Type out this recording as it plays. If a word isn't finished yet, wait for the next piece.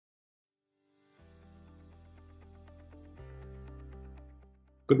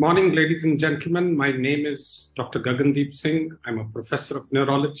Good morning, ladies and gentlemen. My name is Dr. Gagandeep Singh. I'm a professor of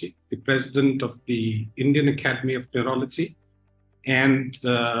neurology, the president of the Indian Academy of Neurology, and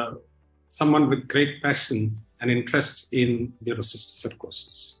someone with great passion and interest in neurocystic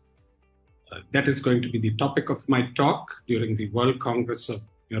sarcosis. That is going to be the topic of my talk during the World Congress of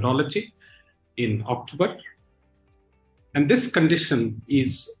Neurology in October. And this condition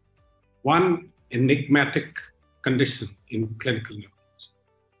is one enigmatic condition in clinical neurology,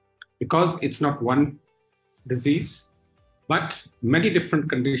 because it's not one disease, but many different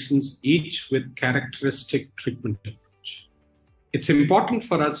conditions, each with characteristic treatment approach. It's important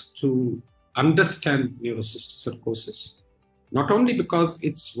for us to understand neurocystic sarcosis, not only because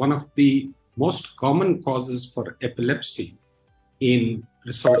it's one of the most common causes for epilepsy in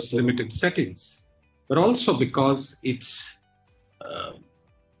resource-limited settings, but also because it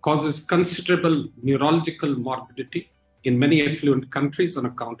causes considerable neurological morbidity in many affluent countries on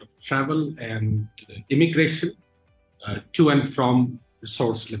account of travel and immigration to and from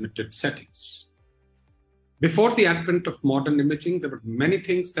resource-limited settings. Before the advent of modern imaging, there were many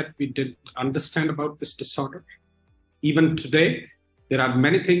things that we didn't understand about this disorder. Even today, there are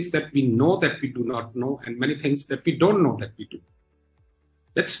many things that we know that we do not know, and many things that we don't know that we do.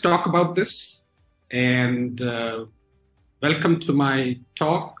 Let's talk about this, and welcome to my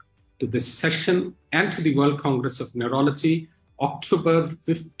talk, to this session, and to the World Congress of Neurology, October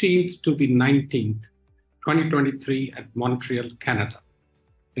 15th to the 19th, 2023 at Montreal, Canada.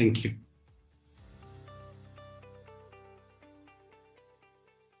 Thank you.